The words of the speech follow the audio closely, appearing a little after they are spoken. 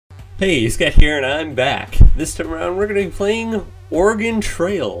Hey, Sket here, and I'm back. This time around, we're gonna be playing Oregon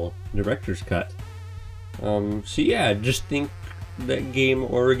Trail, Director's Cut. So yeah, just think that game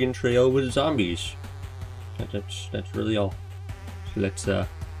Oregon Trail with zombies. That's really all. So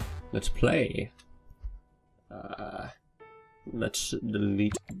let's play. Let's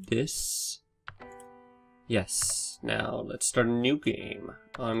delete this. Yes. Now let's start a new game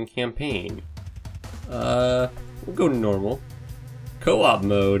on campaign. We'll go normal. Co-op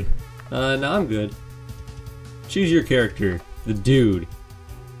mode. No, I'm good. Choose your character. The dude.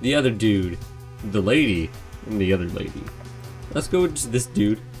 The other dude. The lady. And the other lady. Let's go with this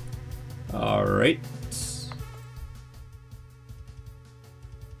dude. Alright.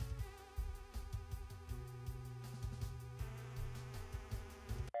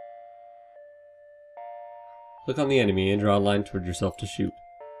 Click on the enemy and draw a line toward yourself to shoot.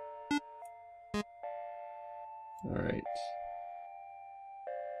 Alright.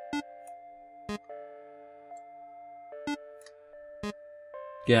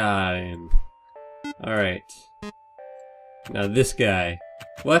 Got him. Alright. Now this guy.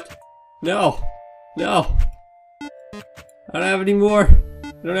 What? No! No! I don't have any more!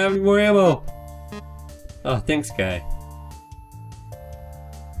 I don't have any more ammo! Oh, thanks, guy.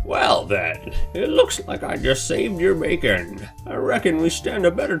 Well then, it looks like I just saved your bacon. I reckon we stand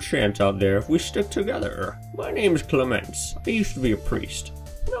a better chance out there if we stick together. My name's Clements. I used to be a priest.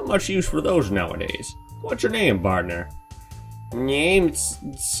 Not much use for those nowadays. What's your name, partner? Name's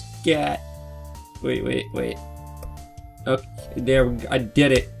Sket. Wait. Okay, there, I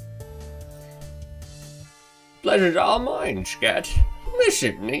did it. Pleasure's all mine, Sket.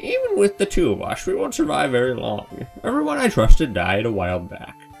 Listen, even with the two of us, we won't survive very long. Everyone I trusted died a while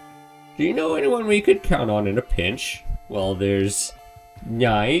back. Do you know anyone we could count on in a pinch? Well, there's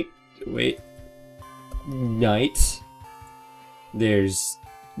Knight. There's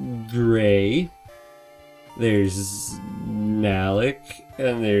Gray. There's Malik.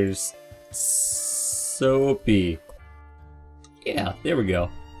 And there's Soapy. Yeah, there we go.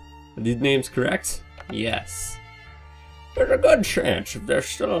 Are these names correct? Yes. There's a good chance if they're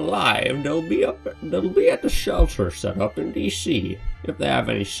still alive, they'll be at the shelter set up in DC. If they have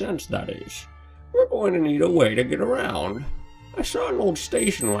any sense, that is. We're going to need a way to get around. I saw an old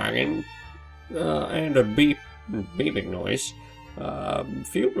station wagon and a beeping noise a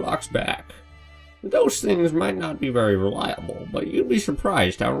few blocks back. Those things might not be very reliable, but you'd be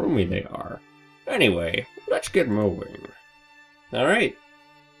surprised how roomy they are. Anyway, let's get moving. Alright.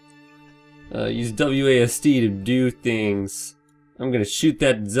 Use WASD to do things. I'm gonna shoot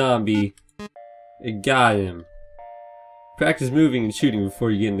that zombie. I got him. Practice moving and shooting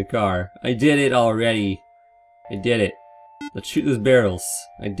before you get in the car. I did it already. I did it. Let's shoot those barrels.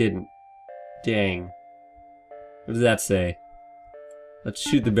 I didn't. Dang. What does that say? Let's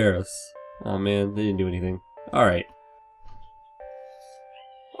shoot the barrels. Oh man, they didn't do anything. Alright.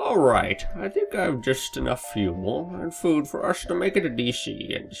 Alright, I think I have just enough fuel and food for us to make it to DC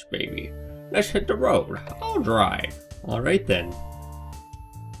in this baby. Let's hit the road. I'll drive. Alright then.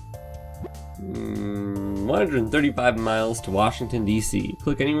 135 miles to Washington, D.C.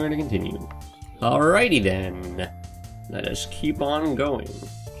 Click anywhere to continue. Alrighty then. Let us keep on going.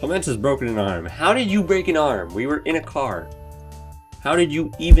 Clements has broken an arm. How did you break an arm? We were in a car. How did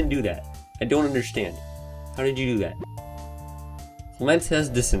you even do that? I don't understand. How did you do that? Clements has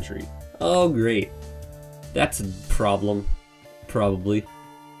dysentery. Oh great. That's a problem. Probably.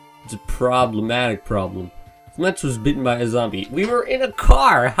 It's a problematic problem. Clements was bitten by a zombie. We were in a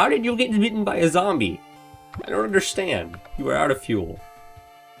car! How did you get bitten by a zombie? I don't understand. You were out of fuel.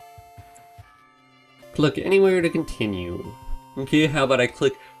 Click anywhere to continue. Okay, how about I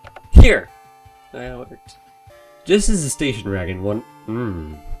click here? That worked. Just as the station wagon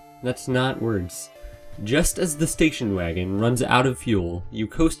that's not words. Just as the station wagon runs out of fuel, you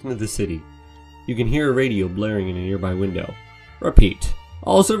coast into the city. You can hear a radio blaring in a nearby window. Repeat.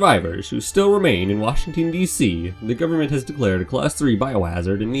 All survivors who still remain in Washington, D.C., the government has declared a Class 3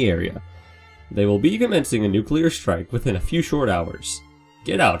 biohazard in the area. They will be commencing a nuclear strike within a few short hours.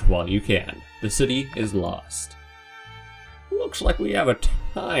 Get out while you can. The city is lost. Looks like we have a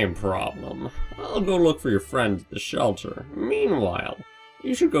time problem. I'll go look for your friends at the shelter. Meanwhile,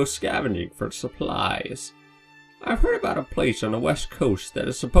 you should go scavenging for supplies. I've heard about a place on the west coast that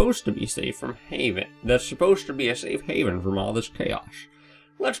is supposed to be a safe haven from all this chaos.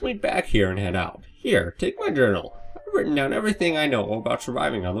 Let's meet back here and head out. Here, take my journal. I've written down everything I know about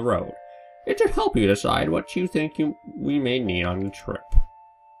surviving on the road. It should help you decide what you think we may need on the trip.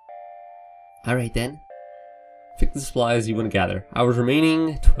 Alright then. Pick the supplies you want to gather. Hours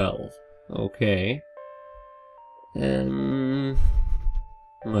remaining, 12. Okay.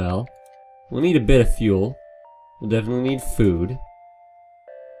 Well, we'll need a bit of fuel. We'll definitely need food.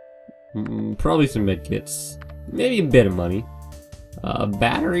 Probably some medkits. Maybe a bit of money.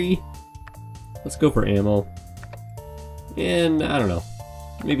 Battery. Let's go for ammo. And I don't know.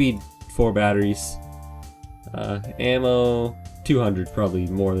 Maybe 4 batteries. Ammo. 200 is probably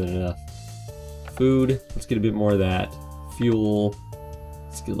more than enough. Food. Let's get a bit more of that. Fuel.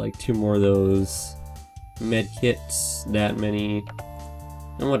 Let's get like 2 more of those. Medkits. That many.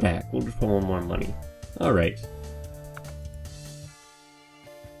 And what the heck? We'll just put 1 more money. Alright.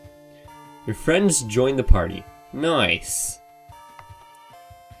 Your friends join the party. Nice.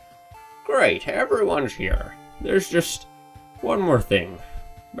 Great, everyone's here. There's just one more thing.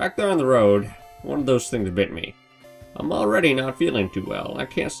 Back there on the road, one of those things bit me. I'm already not feeling too well. I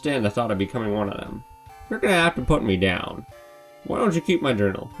can't stand the thought of becoming one of them. You're gonna have to put me down. Why don't you keep my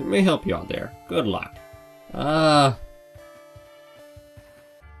journal? It may help you out there. Good luck.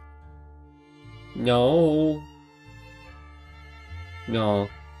 No. No.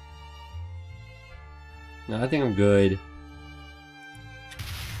 No, I think I'm good.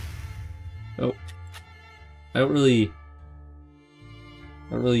 Oh. I don't really...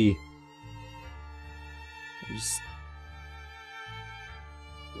 I don't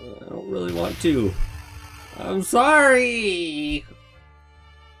really want to. I'm sorry!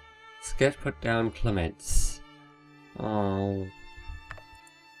 Sket put down Clements. Oh.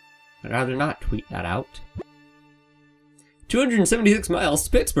 I'd rather not tweet that out. 276 miles to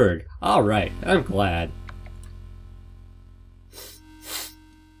Pittsburgh. Alright, I'm glad.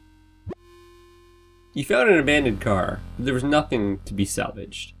 You found an abandoned car, but there was nothing to be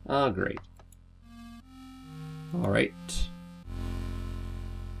salvaged. Ah, great. Alright.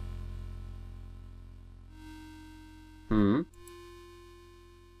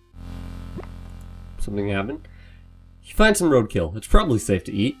 Something happened. You find some roadkill. It's probably safe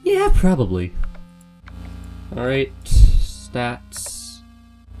to eat. Yeah, probably. Alright. Stats.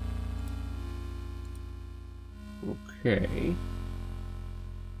 Okay.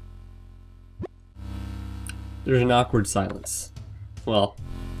 There's an awkward silence. Well,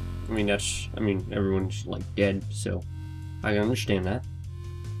 I mean, everyone's like dead, so I can understand that.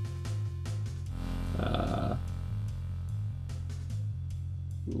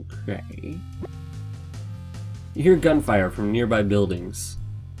 Okay. You hear gunfire from nearby buildings.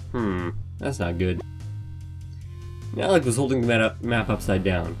 That's not good. Nalek was holding the map upside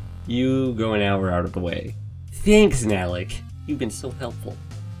down. You go an hour out of the way. Thanks, Nalek. You've been so helpful.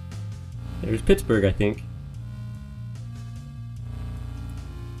 There's Pittsburgh, I think.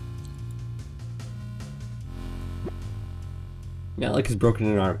 Nalek has broken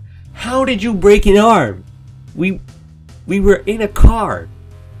an arm. How did you break an arm? We were in a car.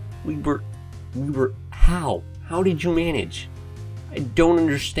 We were how? How did you manage? I don't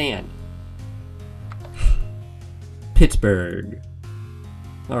understand. Pittsburgh.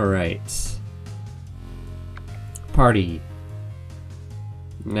 Alright. Party.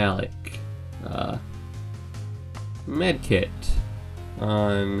 Nalek. Medkit.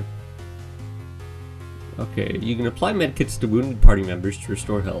 On... Okay, you can apply medkits to wounded party members to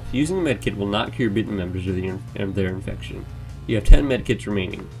restore health. Using the medkit will not cure bitten members of their infection. You have 10 medkits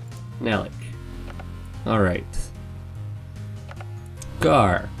remaining. Nalek. Alright.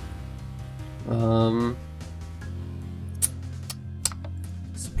 Gar.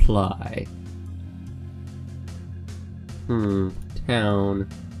 Supply. Town.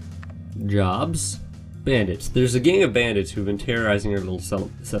 Jobs. Bandits. There's a gang of bandits who've been terrorizing our little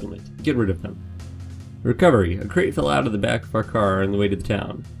settlement. Get rid of them. Recovery. A crate fell out of the back of our car on the way to the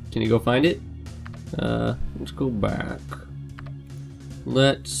town. Can you go find it? Let's go back.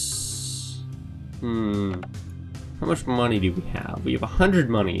 Let's... How much money do we have? We have 100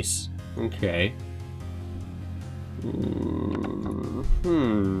 monies. Okay. I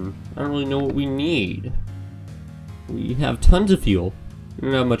don't really know what we need. We have tons of fuel. We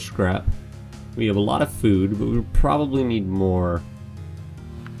don't have much scrap. We have a lot of food, but we probably need more.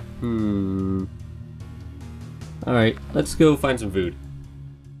 Alright, let's go find some food.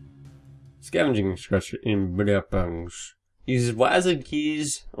 Scavenging instruction in Budapest. Use WASD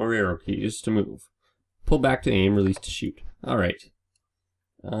keys or arrow keys to move. Pull back to aim, release to shoot. Alright.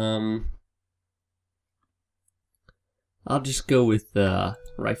 I'll just go with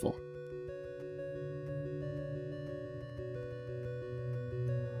rifle.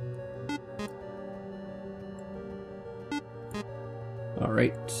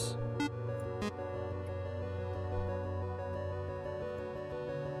 Alright.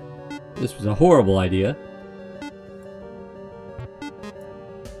 This was a horrible idea.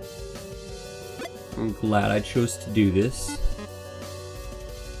 I'm glad I chose to do this.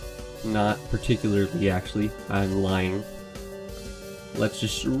 Not particularly, actually. I'm lying. Let's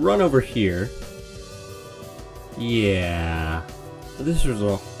just run over here. Yeah. This was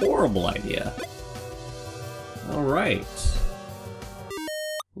a horrible idea. Alright.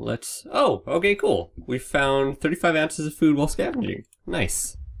 Let's... Oh, okay, cool. We found 35 ounces of food while scavenging.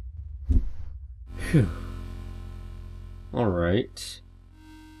 Nice. Phew. Alright.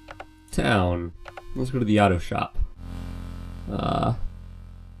 Town. Let's go to the auto shop.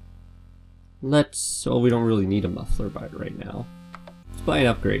 Let's... Oh, we don't really need a muffler right now. Let's buy an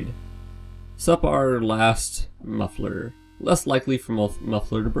upgrade. Sup our last muffler. Less likely for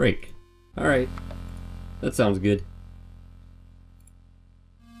muffler to break. Alright. That sounds good.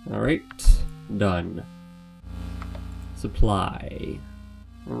 Alright. Done. Supply.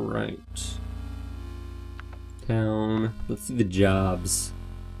 Alright. Town. Let's see the jobs.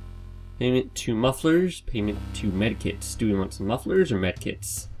 Payment to mufflers. Payment to medkits. Do we want some mufflers or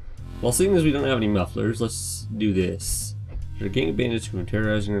medkits? Well, seeing as we don't have any mufflers, let's do this. There's a gang of bandits who are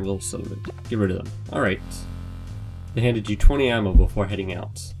terrorizing our little settlement. Get rid of them. Alright. They handed you 20 ammo before heading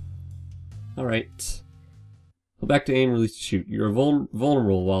out. Alright. Pull back to aim, release to shoot. You're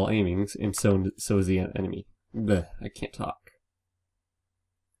vulnerable while aiming, and so is the enemy. Blech, I can't talk.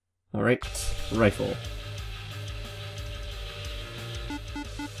 Alright. Rifle.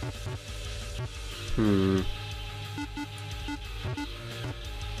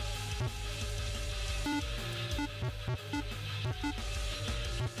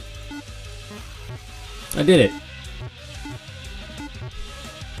 I did it!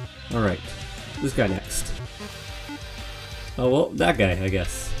 Alright. This guy next. Oh, well, that guy, I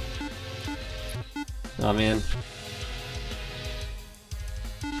guess. Aw, man.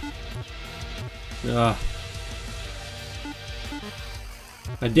 Ah.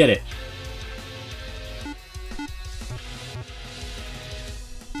 I did it!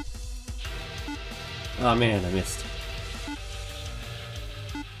 Oh man, I missed.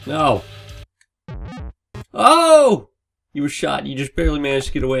 No! Oh! You were shot, you just barely managed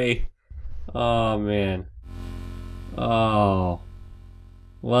to get away. Oh man. Oh.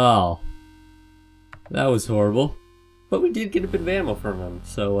 Well. That was horrible. But we did get a bit of ammo from him,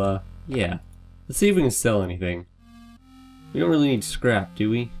 so yeah. Let's see if we can sell anything. We don't really need scrap, do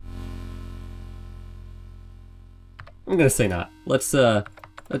we? I'm gonna say not. Let's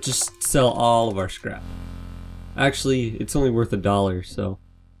just sell all of our scrap. Actually, it's only worth $1, so...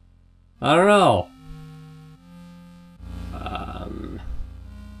 I don't know!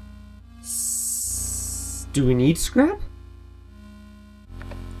 Do we need scrap?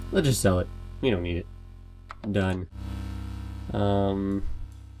 Let's just sell it. We don't need it. Done.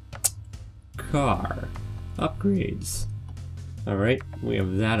 Car. Upgrades. Alright, we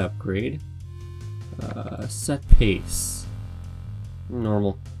have that upgrade. Set pace.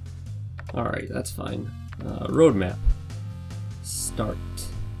 Normal. Alright, that's fine. Roadmap. Start.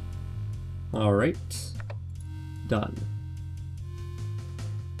 Alright. Done.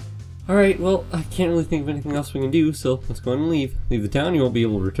 Alright, well, I can't really think of anything else we can do, so let's go ahead and leave. Leave the town, you won't be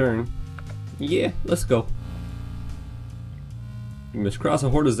able to return. Yeah, let's go. You must cross a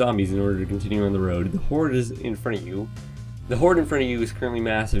horde of zombies in order to continue on the road. The horde is in front of you. The horde in front of you is currently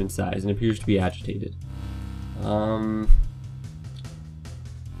massive in size and appears to be agitated.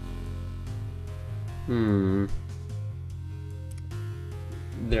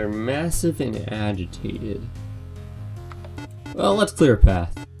 They're massive and agitated. Well, let's clear a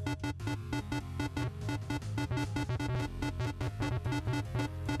path.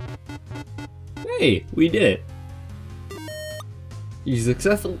 Hey, we did it. You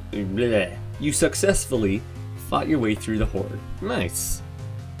successfully fought your way through the horde. Nice.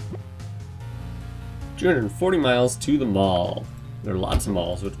 240 miles to the mall. There are lots of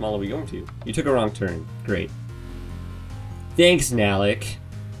malls. Which mall are we going to? You took a wrong turn. Great. Thanks, Nalik.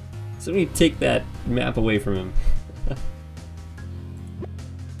 Somebody take that map away from him.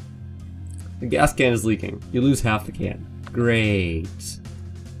 The gas can is leaking. You lose half the can. Great.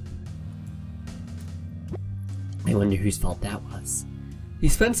 I wonder whose fault that was. He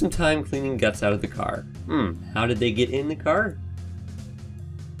spent some time cleaning guts out of the car. How did they get in the car?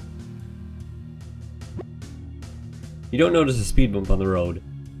 You don't notice a speed bump on the road.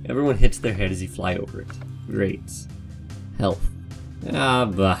 Everyone hits their head as you fly over it. Great. Health. Ah,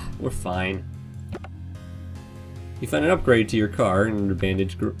 bah, we're fine. You find an upgrade to your car in an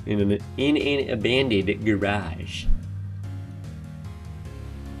abandoned garage.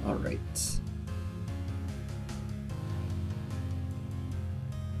 Alright.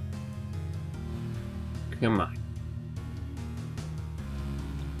 Come on.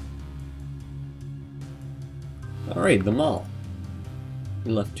 Alright, the mall.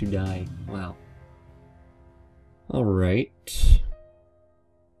 left to die. Wow. Alright.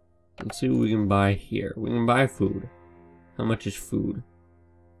 Let's see what we can buy here. We can buy food. How much is food?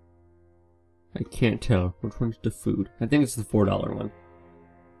 I can't tell. Which one's the food? I think it's the $4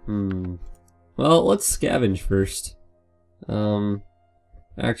 one. Well, let's scavenge first.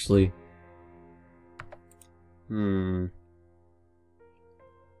 Actually.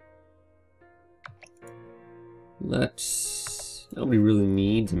 Let's... Nobody really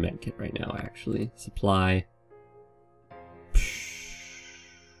needs a medkit right now, actually. Supply.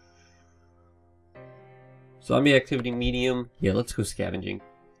 Zombie activity medium. Yeah, let's go scavenging.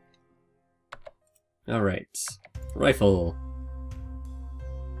 Alright. Rifle.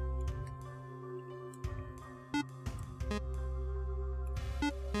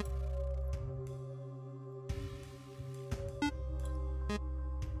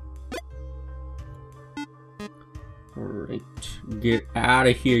 Alright. Get out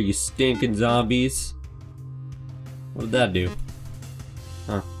of here, you stinking zombies. What did that do?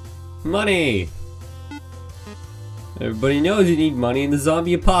 Huh. Money! Everybody knows you need money in the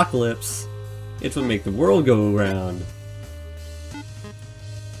zombie apocalypse. It's what makes the world go around.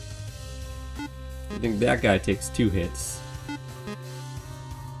 I think that guy takes 2 hits.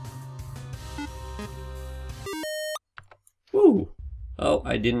 Woo! Oh,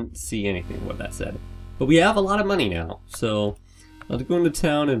 I didn't see anything what that said. But we have a lot of money now, so let's go into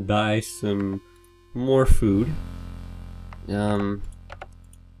town and buy some more food.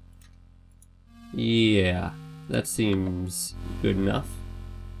 Yeah, that seems good enough.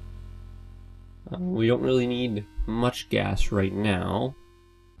 We don't really need much gas right now.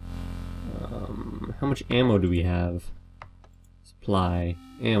 How much ammo do we have? Supply.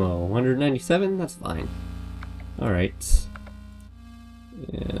 Ammo. 197? That's fine. Alright.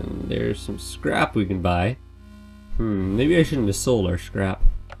 And there's some scrap we can buy. Maybe I shouldn't have sold our scrap.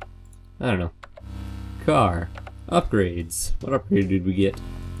 I don't know. Car. Upgrades. What upgrade did we get?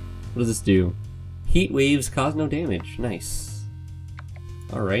 What does this do? Heat waves cause no damage. Nice.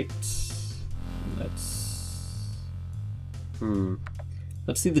 Alright.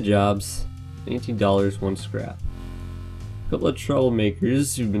 Let's see the jobs. $18, 1 scrap. A couple of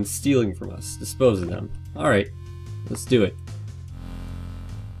troublemakers who've been stealing from us. Dispose of them. Alright. Let's do it.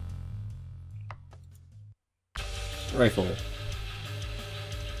 Rifle.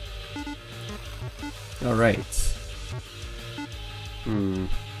 Alright. Oh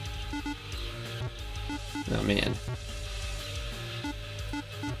man.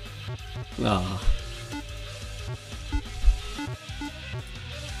 Ah.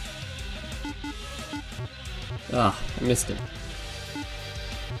 Ah, I missed him.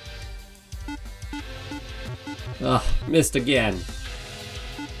 Ah, missed again.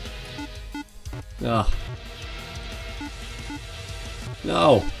 Ah.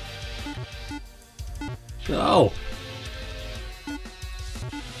 No. No.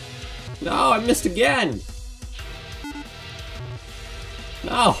 No, I missed again.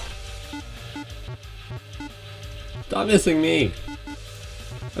 No. Stop missing me.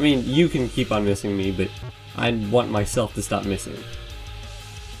 I mean, you can keep on missing me, but I want myself to stop missing.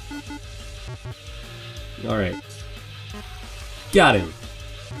 Alright. Got him.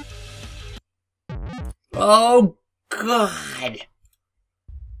 Oh, God.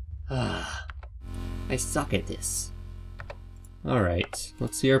 I suck at this. Alright,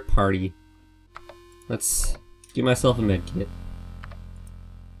 let's see our party. Let's give myself a medkit.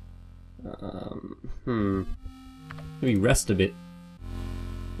 Maybe rest a bit.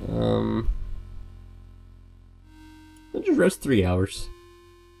 I'll just rest 3 hours.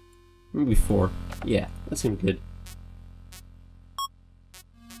 Maybe 4. Yeah, that seems good.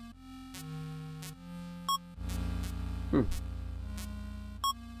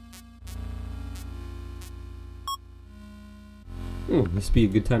 This would be a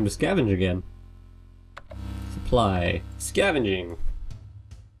good time to scavenge again. Supply. Scavenging.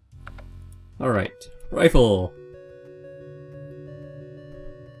 Alright. Rifle.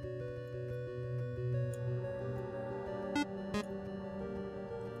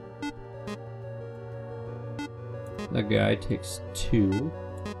 That guy takes 2.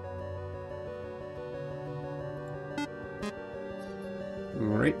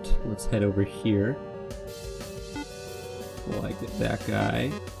 Alright, let's head over here. Well, I get that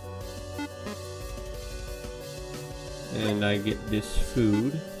guy. And I get this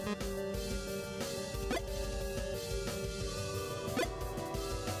food.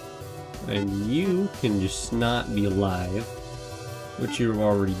 And you can just not be alive, which you're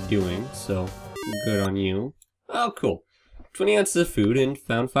already doing, so good on you. Oh, cool. 20 ounces of food and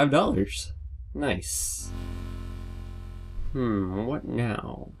found $5. Nice. What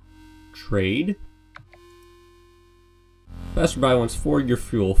now? Trade? Passerby wants 4 of your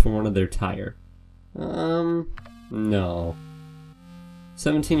fuel for one of their tire. No.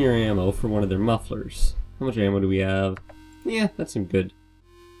 17 your ammo for one of their mufflers. How much ammo do we have? Yeah, that seemed good.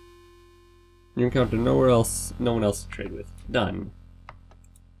 You encounter no one else to trade with. Done.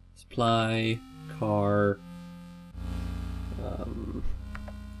 Supply, car.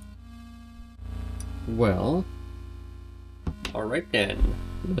 Well. Alright then.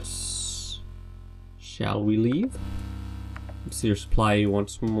 Shall we leave? Let's see your supply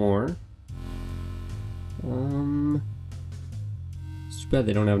once more. It's too bad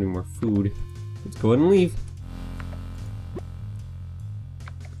they don't have any more food. Let's go ahead and leave.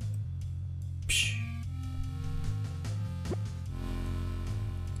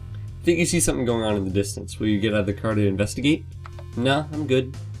 Think you see something going on in the distance. Will you get out of the car to investigate? No, I'm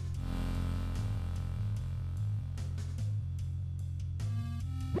good.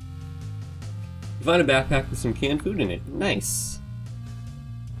 You find a backpack with some canned food in it. Nice.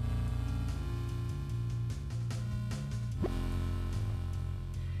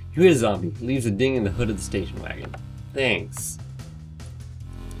 You hit a zombie. Leaves a ding in the hood of the station wagon. Thanks.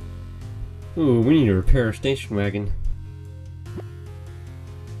 Ooh, we need to repair our station wagon.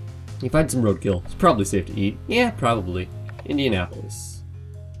 You find some roadkill. It's probably safe to eat. Yeah, probably. Indianapolis.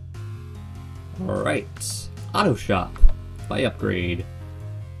 Alright. Auto shop. Buy upgrade.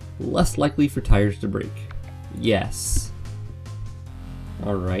 Less likely for tires to break. Yes.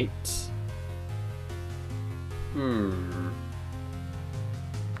 Alright.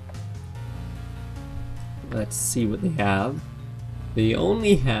 Let's see what they have. They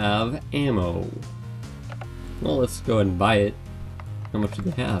only have ammo. Well, let's go ahead and buy it. How much do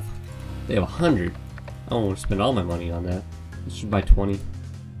they have? They have 100. I don't want to spend all my money on that. Let's just buy 20.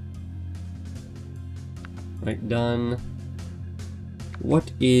 Right, done.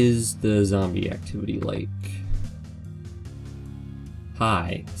 What is the zombie activity like?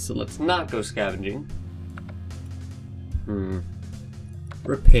 High. So let's not go scavenging.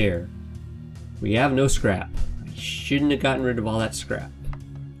 Repair. We have no scrap. I shouldn't have gotten rid of all that scrap.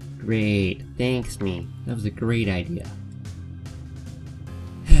 Great. Thanks, me. That was a great idea.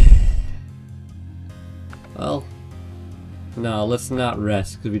 Well, no, let's not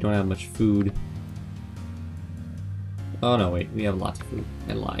rest because we don't have much food. Oh no, wait, we have lots of food.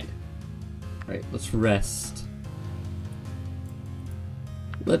 I lied. Right, let's rest.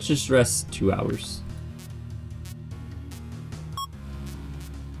 Let's just rest 2 hours.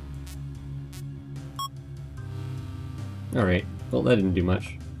 Alright, well that didn't do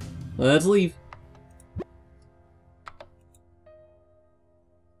much. Let's leave.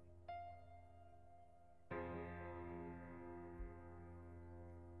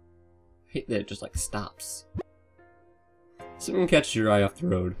 I hate that it just like stops. Something catches your eye off the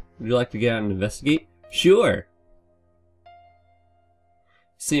road. Would you like to get out and investigate? Sure!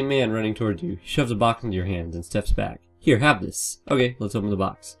 See a man running towards you. He shoves a box into your hands and steps back. Here, have this. Okay, let's open the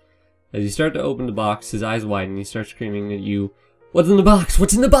box. As you start to open the box, his eyes widen and he starts screaming at you, "What's in the box?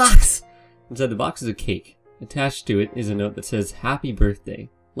 What's in the box?" Inside the box is a cake. Attached to it is a note that says, "Happy birthday.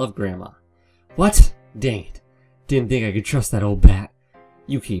 Love, Grandma." What? Dang it. Didn't think I could trust that old bat.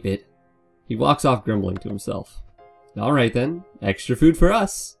 You keep it. He walks off grumbling to himself. Alright then, extra food for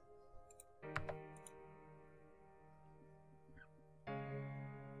us.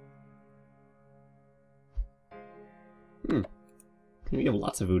 We have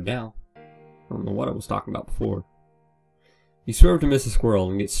lots of food now. I don't know what I was talking about before. You swerve to miss a squirrel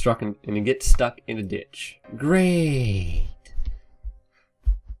and get stuck in a ditch. Great!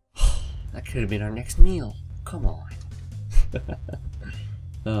 That could have been our next meal. Come on.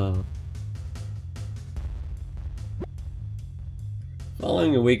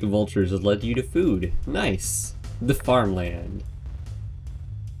 Following a wake of vultures has led you to food. Nice. The farmland.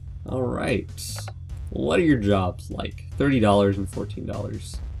 Alright. What are your jobs like? $30 and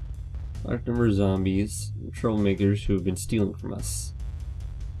 $14. Large number of zombies, troublemakers who have been stealing from us.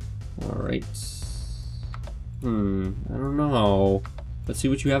 Alright. I don't know. Let's see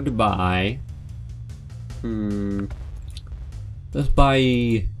what you have to buy. Let's buy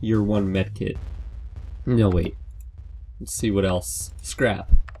your one medkit. No, wait. Let's see what else.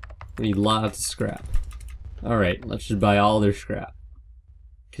 Scrap. We need lots of scrap. Alright, let's just buy all their scrap.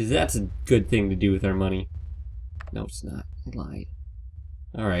 Because that's a good thing to do with our money. No, it's not. I lied.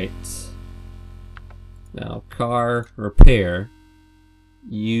 Alright. Now, car repair.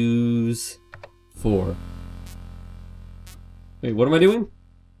 Use 4. Wait, what am I doing?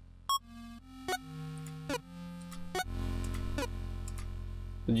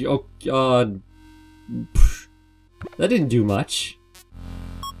 Did you, That didn't do much.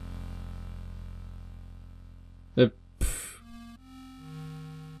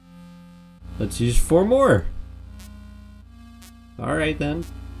 Let's use 4 more. Alright then.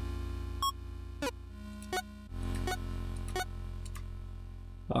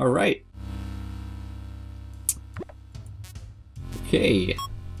 Alright. Okay.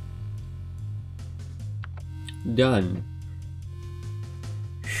 Done.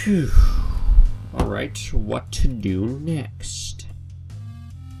 Phew. Alright, what to do next?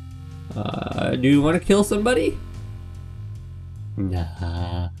 Do you want to kill somebody?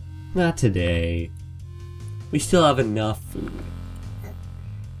 Nah, not today. We still have enough food.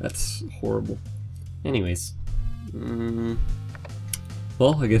 That's horrible. Anyways.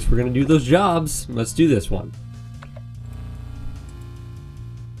 Well, I guess we're gonna do those jobs. Let's do this one.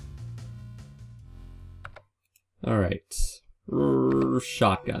 Alright.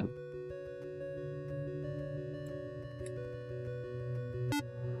 Shotgun.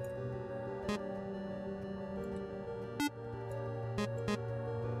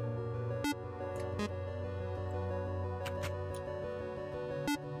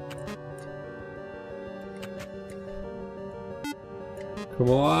 Come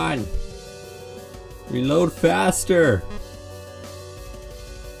on! Reload faster!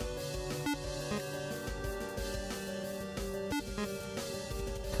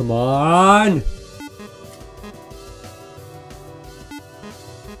 Come on!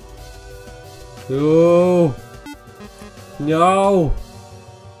 No! No!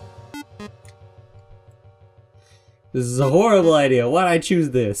 This is a horrible idea. Why'd I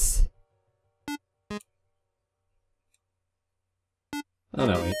choose this? Oh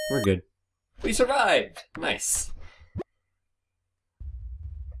no, wait. We're good. We survived! Nice.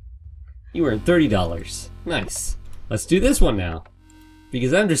 You earned $30. Nice. Let's do this one now.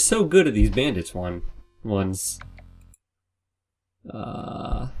 Because I'm just so good at these bandits ones.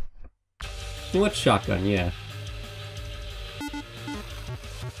 What shotgun? Yeah.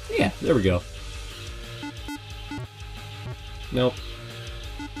 Yeah, there we go. Nope.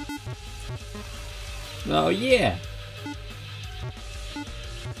 Oh yeah.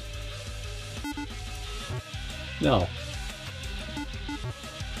 No.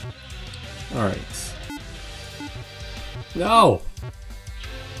 Alright. No!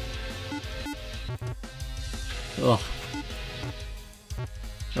 Ugh.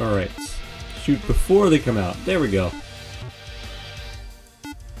 Alright. Shoot before they come out. There we go.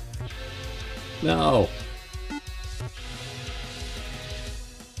 No!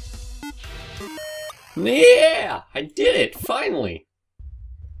 Yeah! I did it! Finally!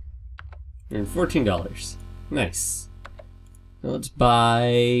 Earned $14. Nice. Now let's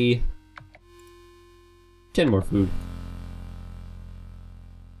buy 10 more food.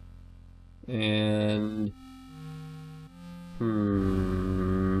 And I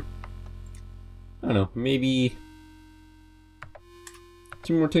don't know, maybe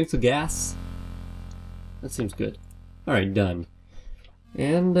 2 more tanks of gas? That seems good. Alright, done.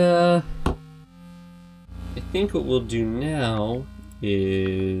 And I think what we'll do now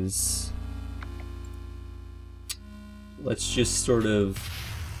is let's just sort of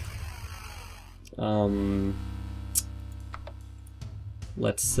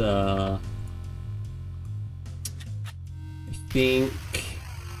let's I think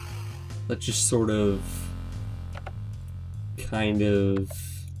let's just sort of kind of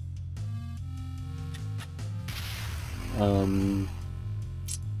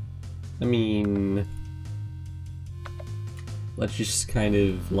I mean, let's just kind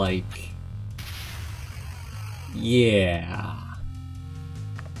of like, yeah.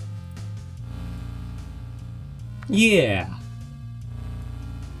 Yeah.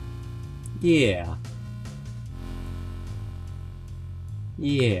 Yeah.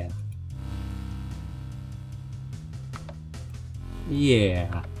 Yeah.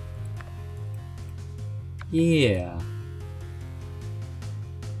 Yeah. Yeah.